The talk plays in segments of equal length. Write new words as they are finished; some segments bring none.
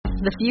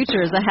The future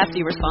is a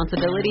hefty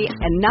responsibility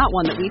and not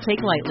one that we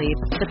take lightly.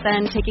 But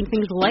then taking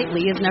things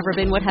lightly has never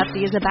been what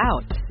Hefty is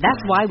about.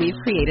 That's why we've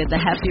created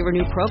the Hefty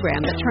Renew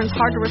program that turns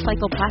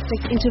hard-to-recycle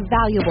plastics into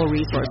valuable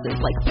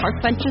resources like park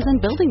benches and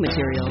building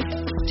materials.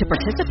 To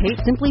participate,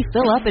 simply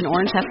fill up an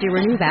orange Hefty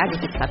Renew bag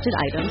with accepted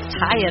items,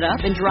 tie it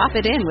up, and drop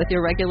it in with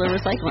your regular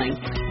recycling.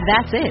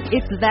 That's it.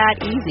 It's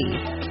that easy.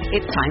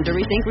 It's time to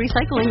rethink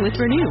recycling with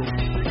Renew.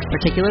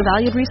 Particular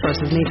valued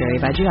resources may vary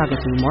by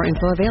geography. More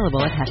info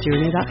available at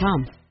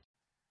heftyrenew.com.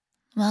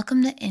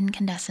 Welcome to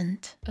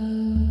Incandescent.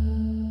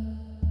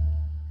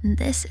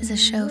 This is a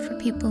show for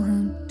people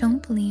who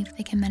don't believe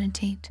they can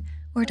meditate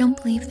or don't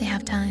believe they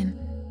have time.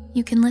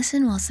 You can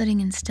listen while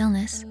sitting in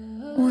stillness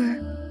or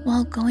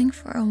while going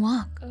for a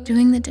walk,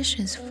 doing the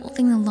dishes,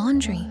 folding the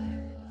laundry.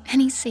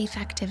 Any safe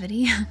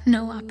activity,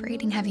 no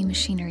operating heavy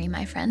machinery,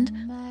 my friend.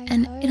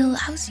 And it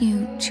allows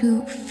you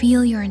to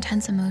feel your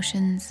intense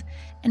emotions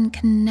and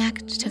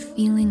connect to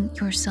feeling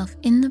yourself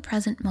in the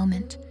present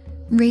moment,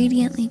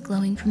 radiantly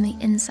glowing from the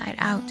inside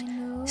out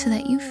so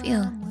that you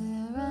feel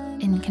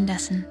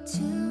incandescent.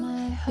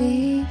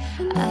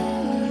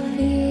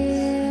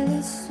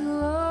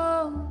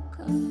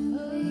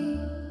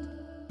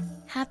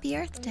 Happy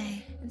Earth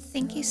Day, and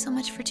thank you so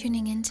much for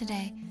tuning in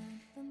today.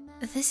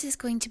 This is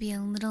going to be a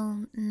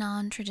little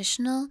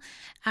non-traditional.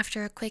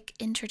 After a quick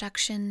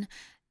introduction,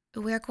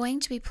 we're going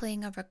to be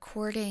playing a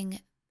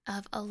recording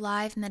of a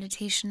live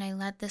meditation I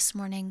led this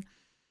morning.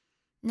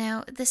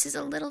 Now, this is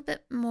a little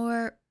bit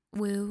more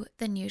woo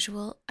than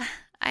usual.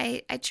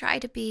 I try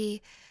to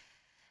be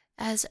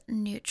as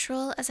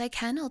neutral as I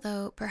can,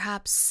 although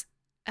perhaps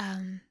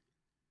I'm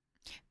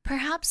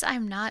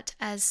not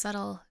as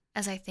subtle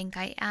as I think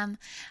I am.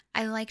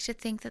 I like to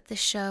think that the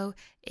show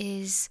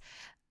is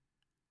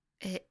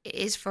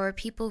for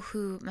people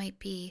who might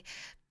be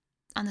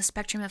on the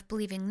spectrum of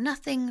believing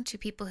nothing to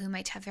people who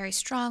might have very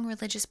strong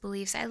religious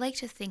beliefs. I like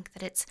to think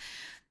that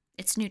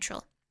it's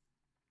neutral.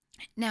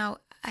 Now,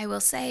 I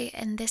will say,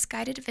 in this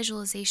guided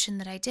visualization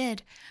that I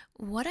did,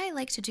 what I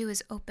like to do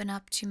is open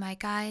up to my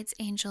guides,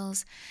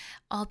 angels,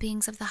 all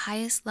beings of the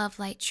highest love,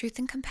 light, truth,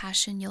 and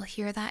compassion. You'll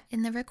hear that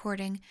in the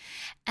recording.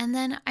 And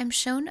then I'm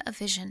shown a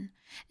vision,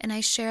 and I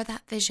share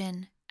that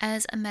vision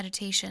as a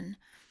meditation.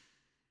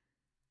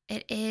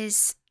 It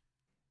is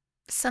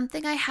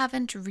something I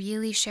haven't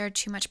really shared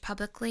too much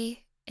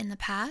publicly in the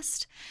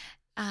past,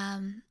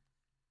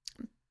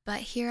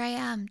 but here I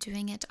am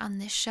doing it on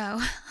this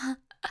show.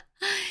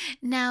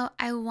 Now,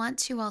 I want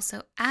to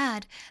also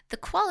add, the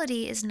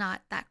quality is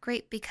not that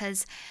great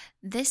because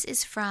this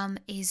is from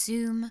a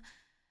Zoom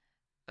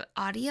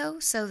audio.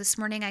 So this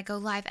morning I go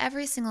live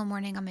every single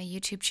morning on my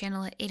YouTube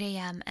channel at 8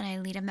 a.m. and I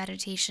lead a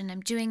meditation.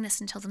 I'm doing this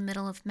until the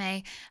middle of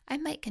May. I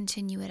might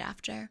continue it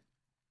after.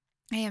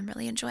 I am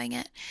really enjoying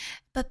it.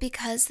 But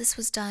because this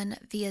was done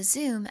via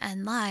Zoom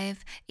and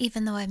live,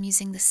 even though I'm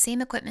using the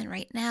same equipment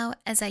right now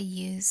as I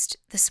used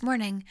this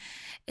morning,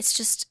 it's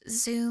just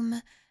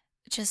Zoom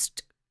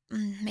just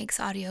makes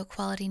audio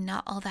quality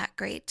not all that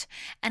great.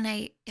 And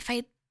if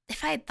I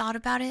had thought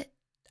about it,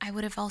 I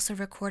would have also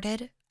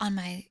recorded on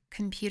my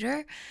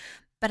computer,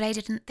 but I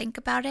didn't think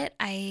about it.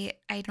 I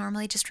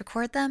normally just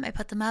record them, I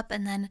put them up,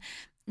 and then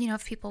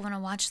if people want to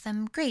watch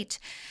them, great.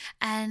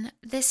 And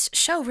this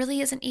show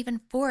really isn't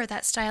even for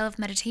that style of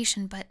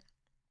meditation, but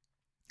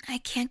I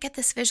can't get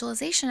this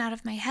visualization out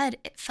of my head.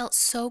 It felt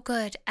so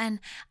good, and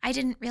I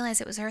didn't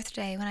realize it was Earth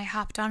Day when I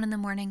hopped on in the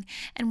morning,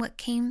 and what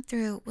came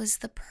through was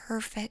the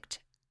perfect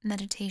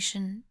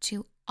meditation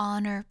to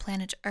honor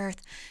planet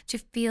Earth, to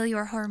feel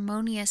your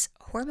harmonious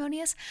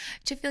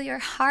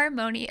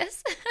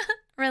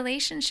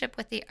relationship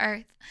with the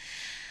Earth.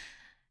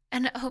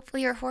 And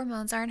hopefully your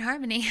hormones are in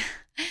harmony.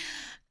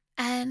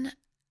 And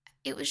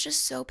it was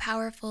just so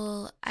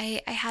powerful.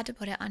 I had to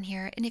put it on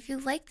here. And if you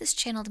like this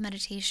channeled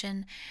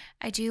meditation,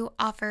 I do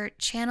offer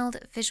channeled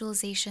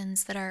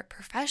visualizations that are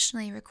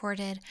professionally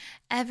recorded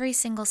every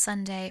single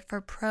Sunday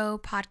for pro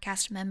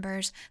podcast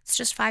members. It's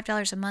just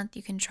 $5 a month.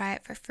 You can try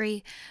it for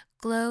free.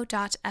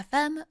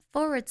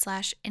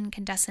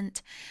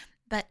 glow.fm/incandescent.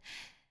 But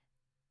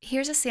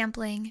here's a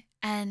sampling,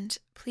 and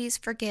please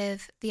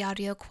forgive the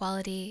audio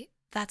quality.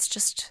 That's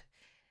just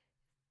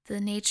the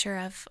nature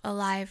of a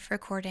live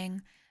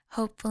recording.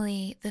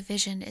 Hopefully the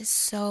vision is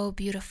so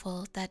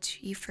beautiful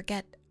that you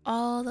forget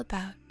all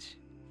about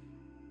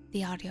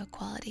the audio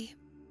quality.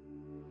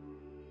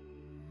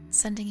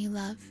 Sending you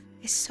love.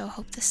 I so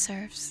hope this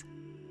serves.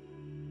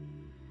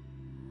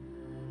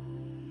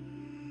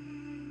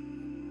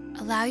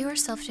 Allow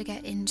yourself to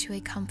get into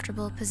a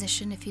comfortable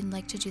position if you'd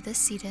like to do this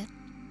seated.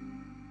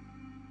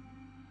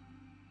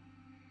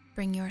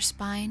 Bring your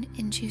spine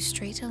into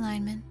straight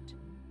alignment.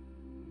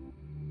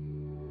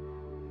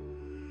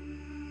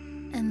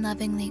 And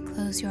lovingly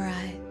close your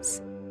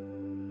eyes.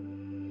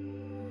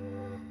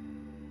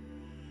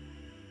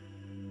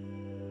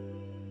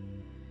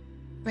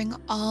 Bring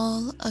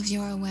all of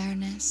your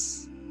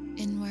awareness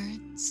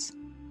inwards,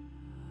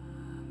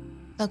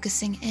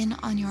 focusing in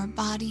on your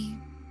body,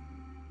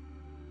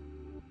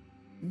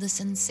 the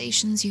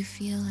sensations you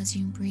feel as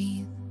you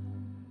breathe.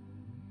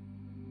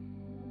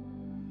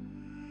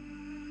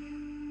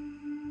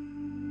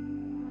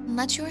 And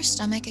let your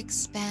stomach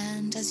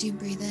expand as you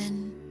breathe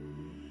in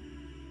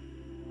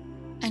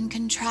and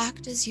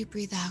contract as you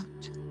breathe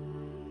out.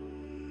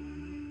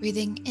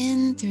 Breathing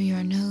in through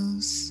your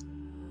nose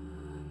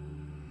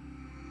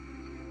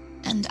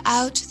and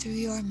out through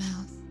your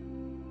mouth.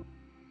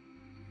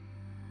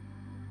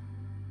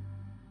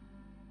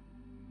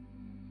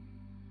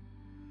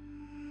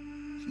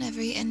 On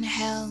every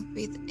inhale,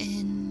 breathe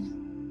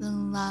in the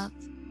love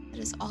that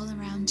is all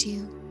around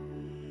you.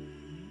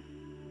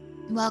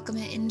 Welcome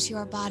it into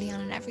your body.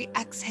 On every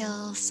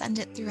exhale, send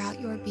it throughout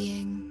your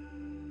being.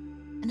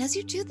 And as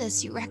you do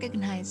this, you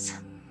recognize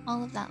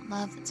all of that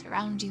love that's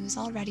around you is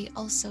already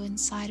also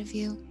inside of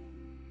you.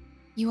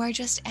 You are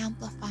just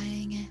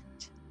amplifying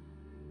it.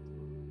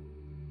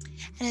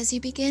 And as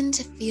you begin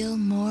to feel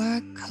more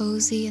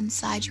cozy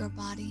inside your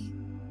body,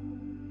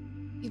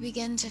 you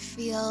begin to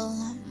feel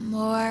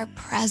more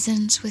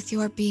present with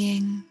your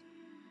being.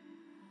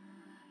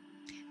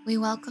 We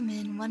welcome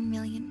in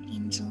 1,000,000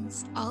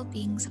 angels, all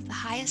beings of the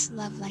highest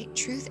love, light,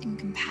 truth, and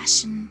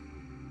compassion.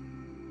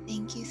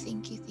 Thank you,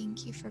 thank you,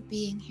 thank you for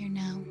being here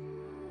now.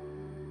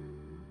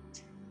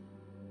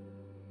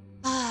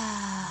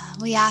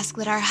 We ask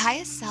that our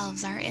highest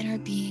selves, our inner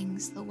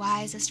beings, the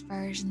wisest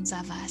versions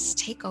of us,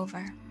 take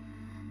over.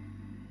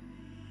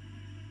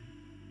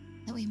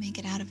 That we make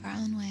it out of our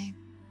own way.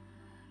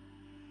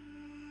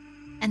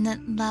 And that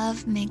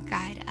love may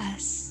guide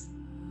us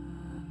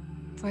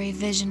for a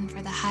vision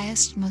for the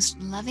highest, most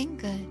loving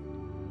good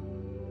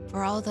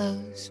for all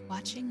those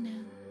watching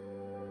now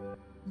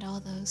and all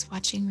those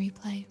watching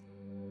replay.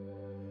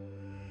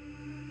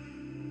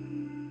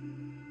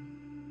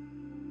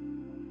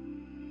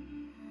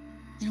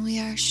 And we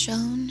are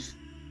shown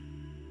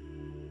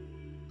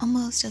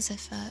almost as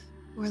if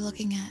we're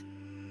looking at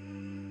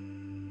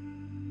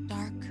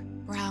dark,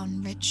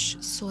 brown, rich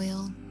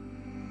soil.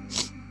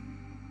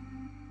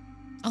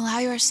 Allow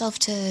yourself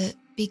to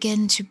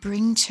begin to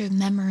bring to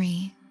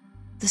memory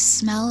the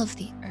smell of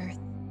the earth,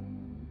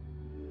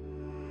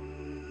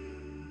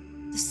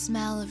 the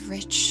smell of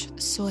rich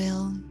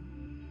soil.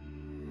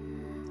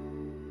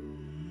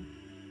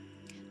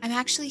 I'm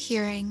actually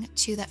hearing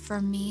too that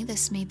for me,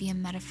 this may be a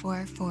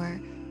metaphor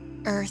for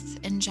earth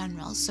in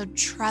general. So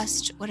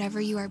trust whatever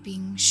you are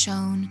being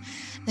shown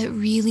that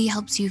really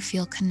helps you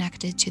feel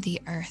connected to the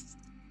earth.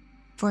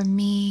 For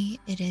me,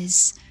 it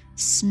is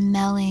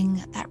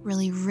smelling that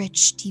really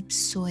rich, deep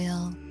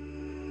soil.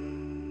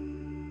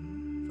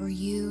 For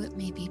you, it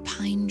may be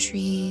pine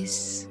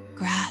trees,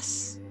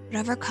 grass,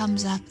 whatever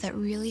comes up that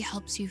really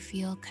helps you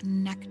feel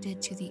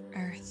connected to the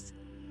earth.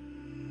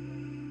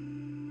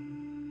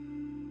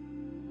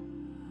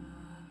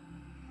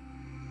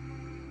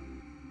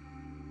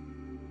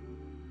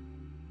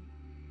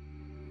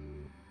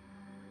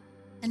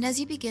 And as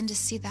you begin to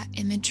see that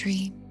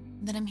imagery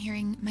that I'm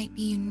hearing might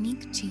be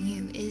unique to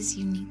you, is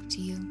unique to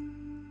you,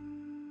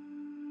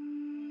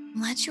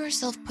 let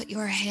yourself put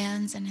your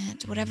hands in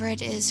it, whatever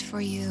it is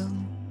for you.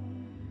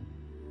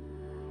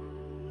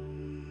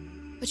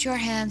 Put your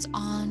hands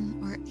on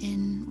or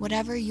in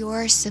whatever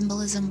your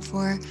symbolism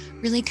for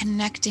really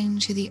connecting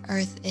to the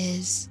earth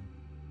is.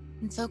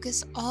 And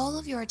focus all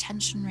of your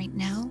attention right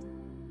now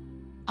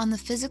on the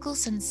physical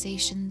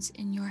sensations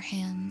in your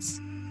hands.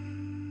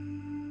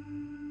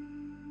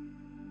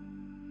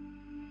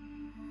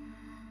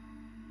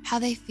 How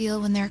they feel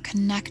when they're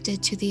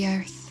connected to the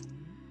earth.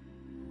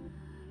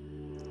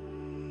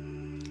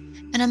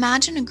 And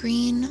imagine a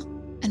green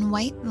and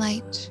white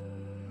light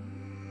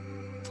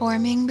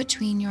forming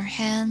between your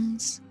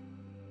hands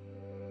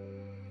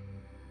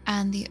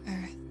and the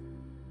earth.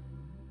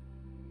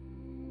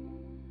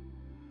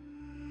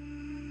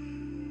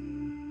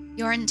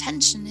 Your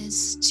intention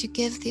is to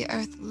give the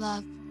earth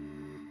love.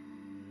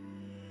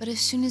 But as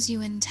soon as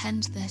you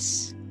intend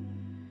this,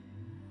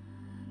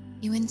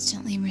 you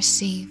instantly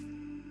receive.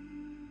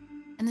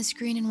 And this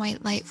green and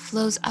white light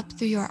flows up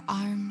through your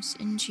arms,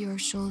 into your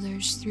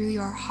shoulders, through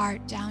your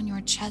heart, down your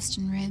chest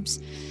and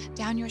ribs,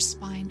 down your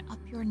spine, up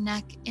your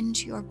neck,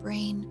 into your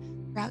brain,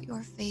 throughout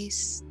your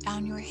face,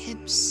 down your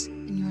hips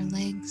and your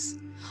legs,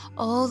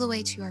 all the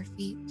way to your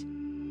feet.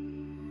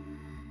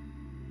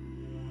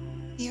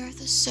 The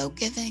earth is so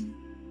giving.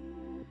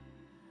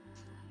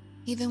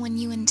 Even when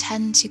you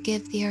intend to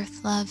give the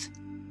earth love,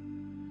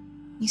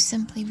 you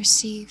simply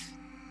receive.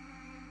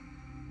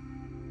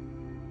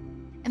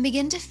 And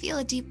begin to feel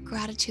a deep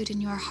gratitude in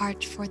your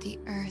heart for the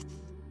earth.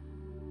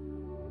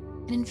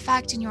 And in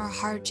fact, in your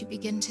heart, you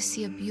begin to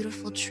see a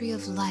beautiful tree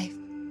of life.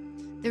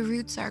 The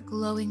roots are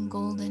glowing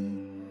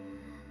golden,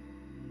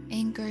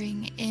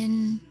 anchoring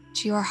in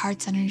to your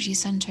heart's energy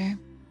center.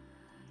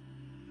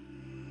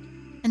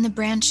 And the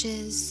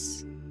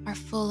branches are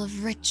full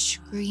of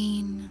rich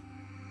green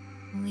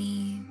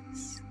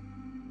leaves.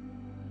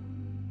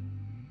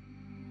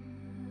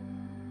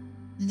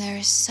 And there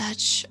is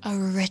such a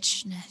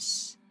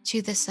richness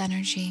to this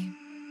energy.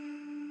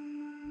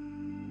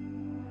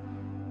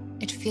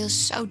 It feels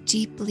so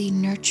deeply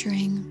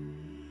nurturing.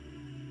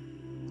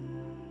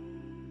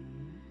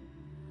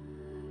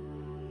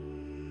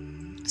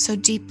 So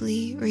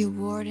deeply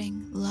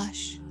rewarding,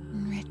 lush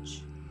and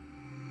rich.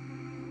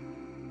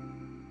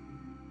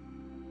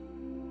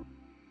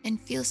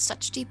 and feel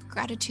such deep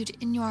gratitude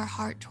in your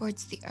heart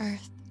towards the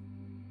earth.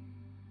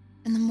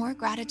 And the more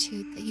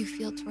gratitude that you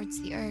feel towards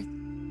the earth,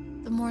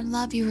 the more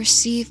love you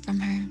receive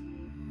from her.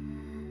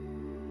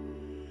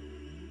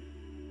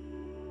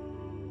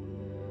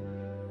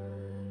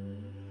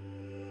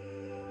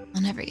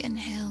 On every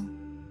inhale,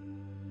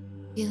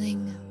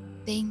 feeling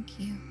thank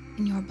you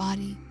in your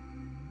body.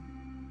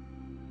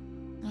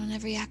 And on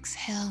every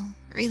exhale,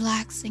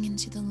 relaxing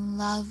into the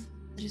love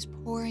that is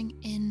pouring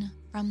in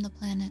from the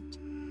planet.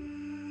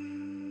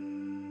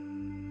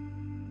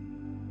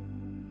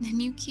 And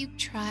you keep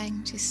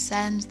trying to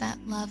send that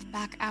love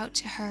back out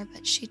to her,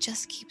 but she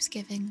just keeps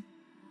giving.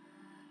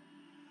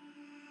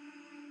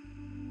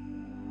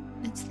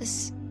 It's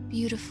this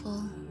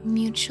beautiful,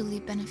 mutually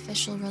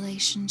beneficial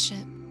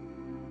relationship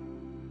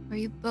where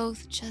you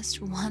both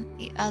just want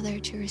the other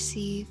to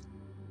receive.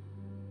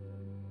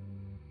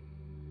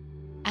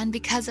 And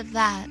because of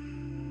that,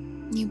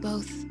 you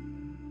both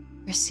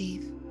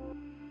receive.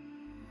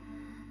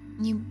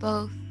 You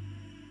both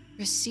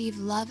receive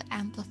love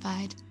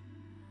amplified.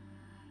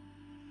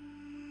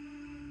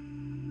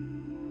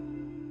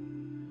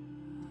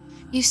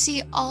 You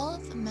see all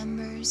of the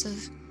members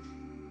of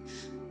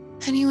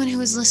anyone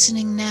who is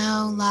listening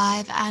now,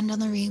 live and on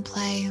the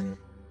replay,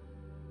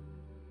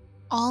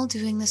 all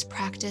doing this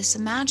practice,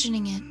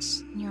 imagining it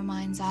in your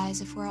mind's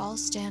eyes if we're all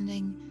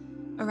standing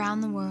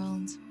around the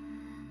world.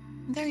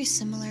 Very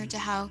similar to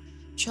how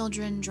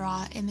children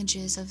draw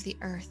images of the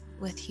earth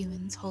with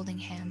humans holding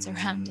hands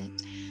around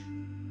it.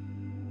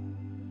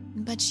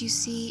 But you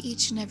see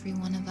each and every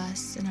one of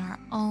us in our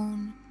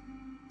own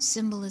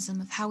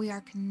symbolism of how we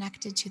are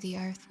connected to the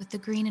earth with the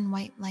green and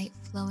white light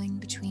flowing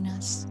between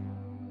us.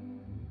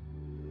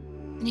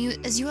 And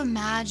as you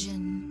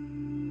imagine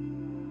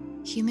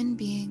human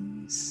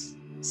beings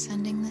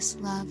sending this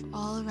love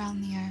all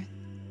around the earth,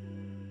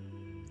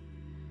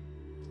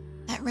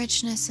 that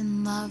richness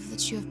and love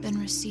that you have been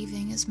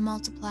receiving is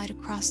multiplied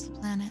across the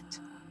planet.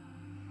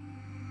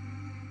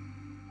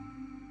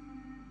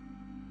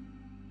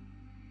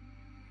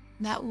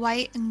 That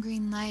white and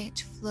green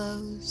light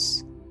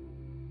flows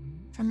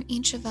from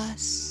each of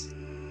us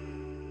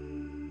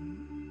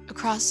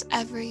across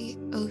every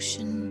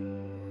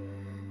ocean,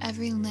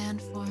 every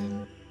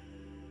landform,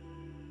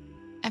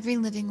 every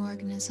living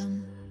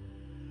organism,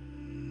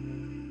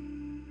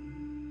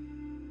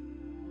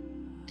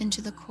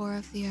 into the core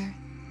of the earth.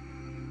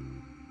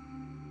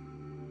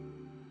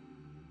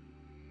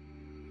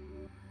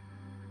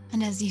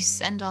 And as you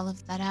send all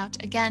of that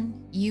out,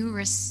 again, you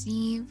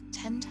receive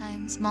 10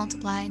 times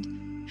multiplied.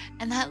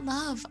 And that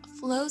love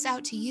flows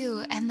out to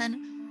you and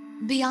then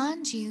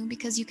beyond you,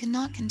 because you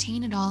cannot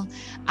contain it all,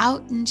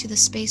 out into the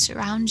space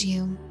around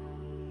you.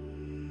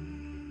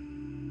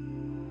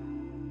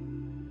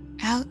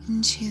 Out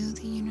into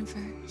the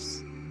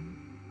universe.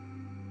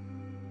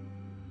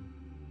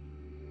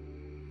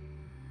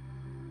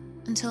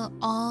 Until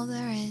all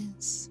there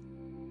is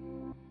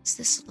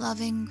this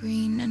loving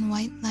green and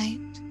white light.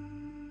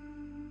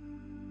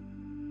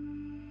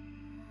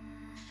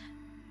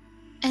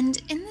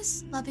 And in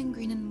this loving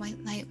green and white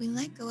light, we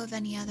let go of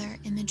any other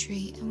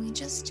imagery and we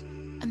just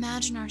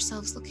imagine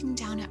ourselves looking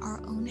down at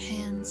our own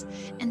hands.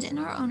 And in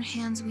our own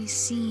hands, we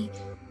see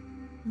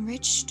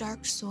rich,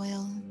 dark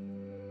soil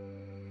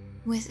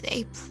with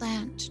a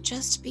plant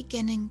just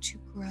beginning to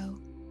grow.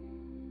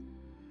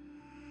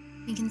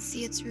 We can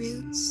see its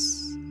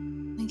roots.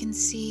 We can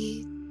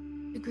see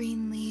the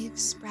green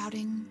leaves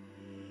sprouting.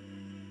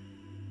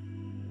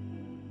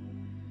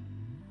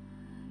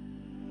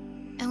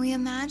 And we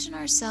imagine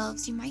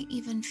ourselves, you might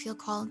even feel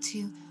called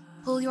to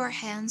pull your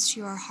hands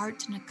to your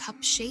heart in a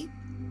cup shape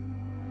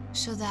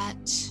so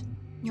that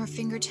your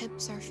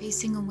fingertips are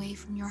facing away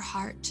from your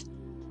heart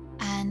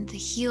and the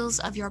heels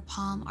of your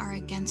palm are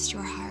against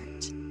your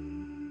heart.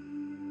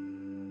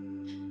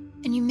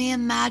 And you may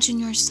imagine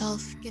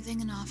yourself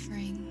giving an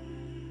offering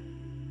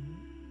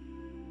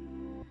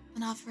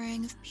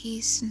of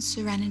peace and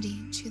serenity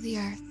to the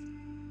earth.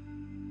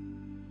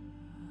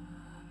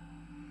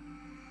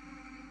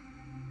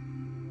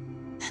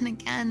 And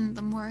again,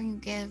 the more you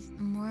give,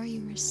 the more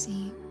you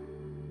receive.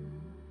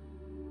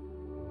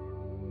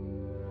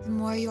 The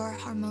more your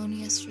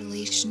harmonious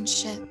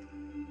relationship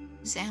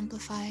is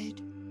amplified.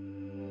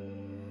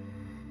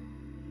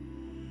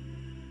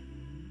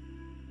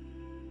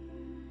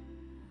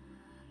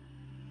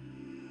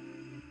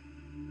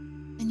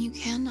 And you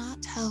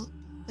cannot help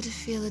but to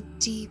feel a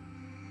deep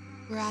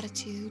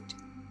gratitude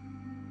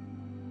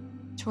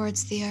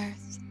towards the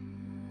earth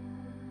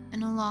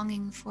and a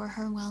longing for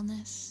her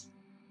wellness.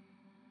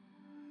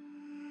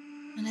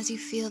 And as you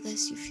feel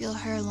this, you feel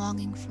her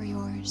longing for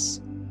yours.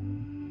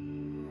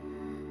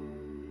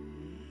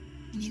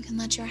 And you can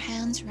let your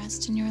hands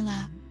rest in your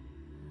lap,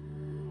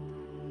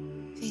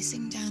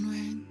 facing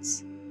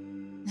downwards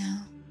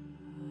now,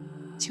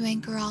 to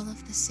anchor all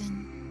of this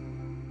in.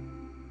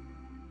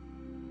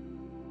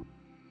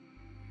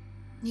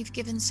 You've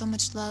given so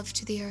much love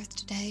to the earth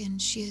today,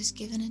 and she has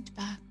given it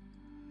back.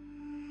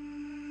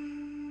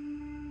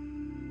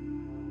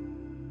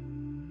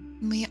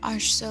 We are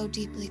so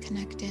deeply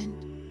connected.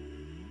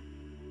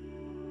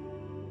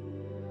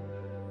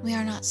 We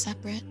are not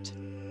separate.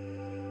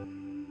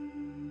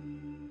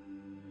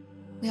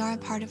 We are a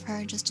part of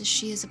her just as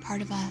she is a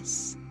part of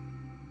us.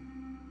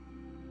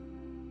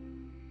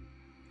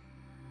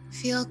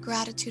 Feel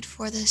gratitude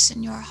for this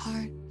in your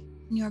heart,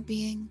 in your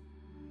being,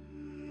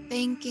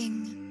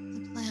 thanking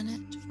the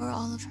planet for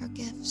all of her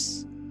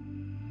gifts.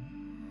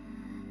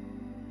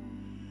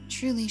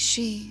 Truly,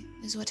 she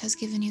is what has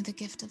given you the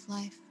gift of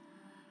life.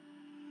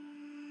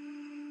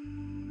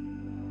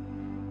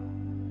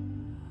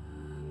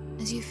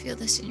 As you feel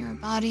this in your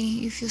body,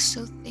 you feel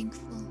so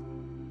thankful.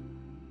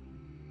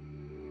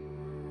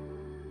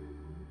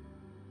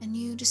 And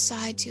you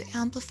decide to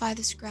amplify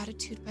this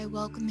gratitude by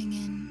welcoming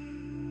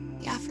in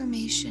the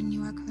affirmation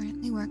you are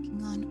currently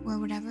working on, or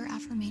whatever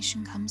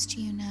affirmation comes to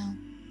you now.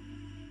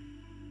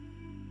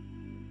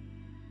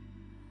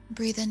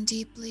 Breathe in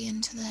deeply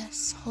into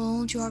this.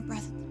 Hold your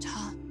breath at the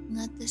top and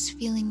let this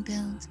feeling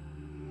build.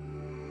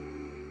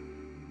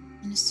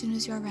 And as soon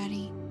as you're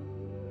ready,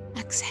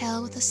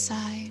 exhale with a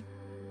sigh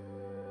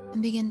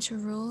and begin to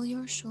roll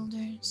your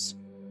shoulders.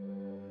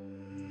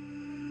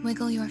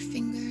 Wiggle your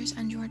fingers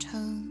and your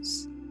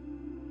toes.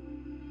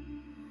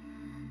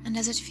 And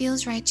as it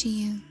feels right to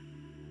you,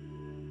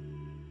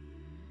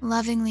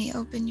 lovingly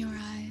open your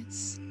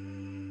eyes.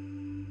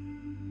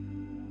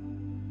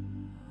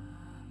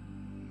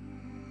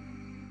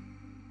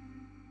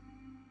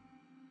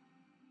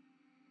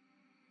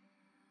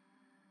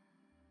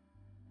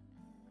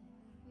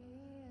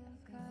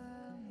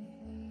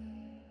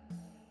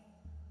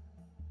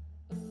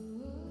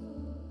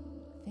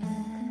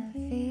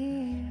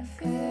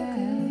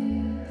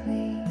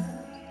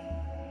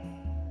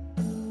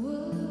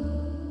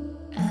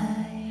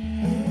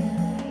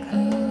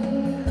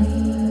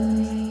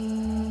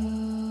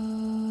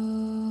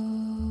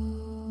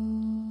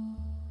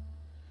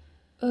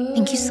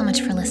 Thank you so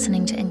much for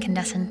listening to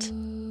Incandescent.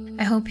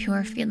 I hope you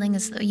are feeling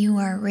as though you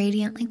are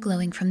radiantly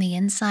glowing from the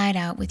inside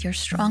out with your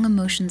strong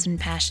emotions and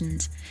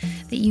passions,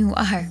 that you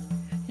are,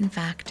 in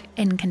fact,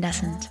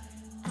 incandescent.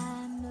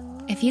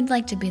 If you'd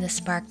like to be the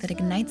spark that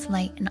ignites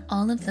light in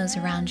all of those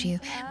around you,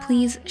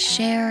 please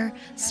share,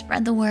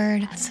 spread the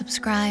word,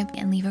 subscribe,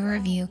 and leave a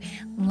review.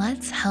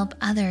 Let's help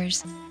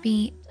others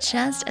be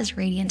just as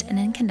radiant and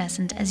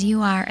incandescent as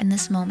you are in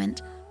this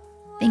moment.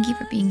 Thank you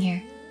for being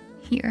here.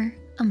 You're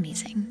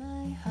amazing.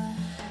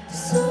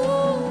 So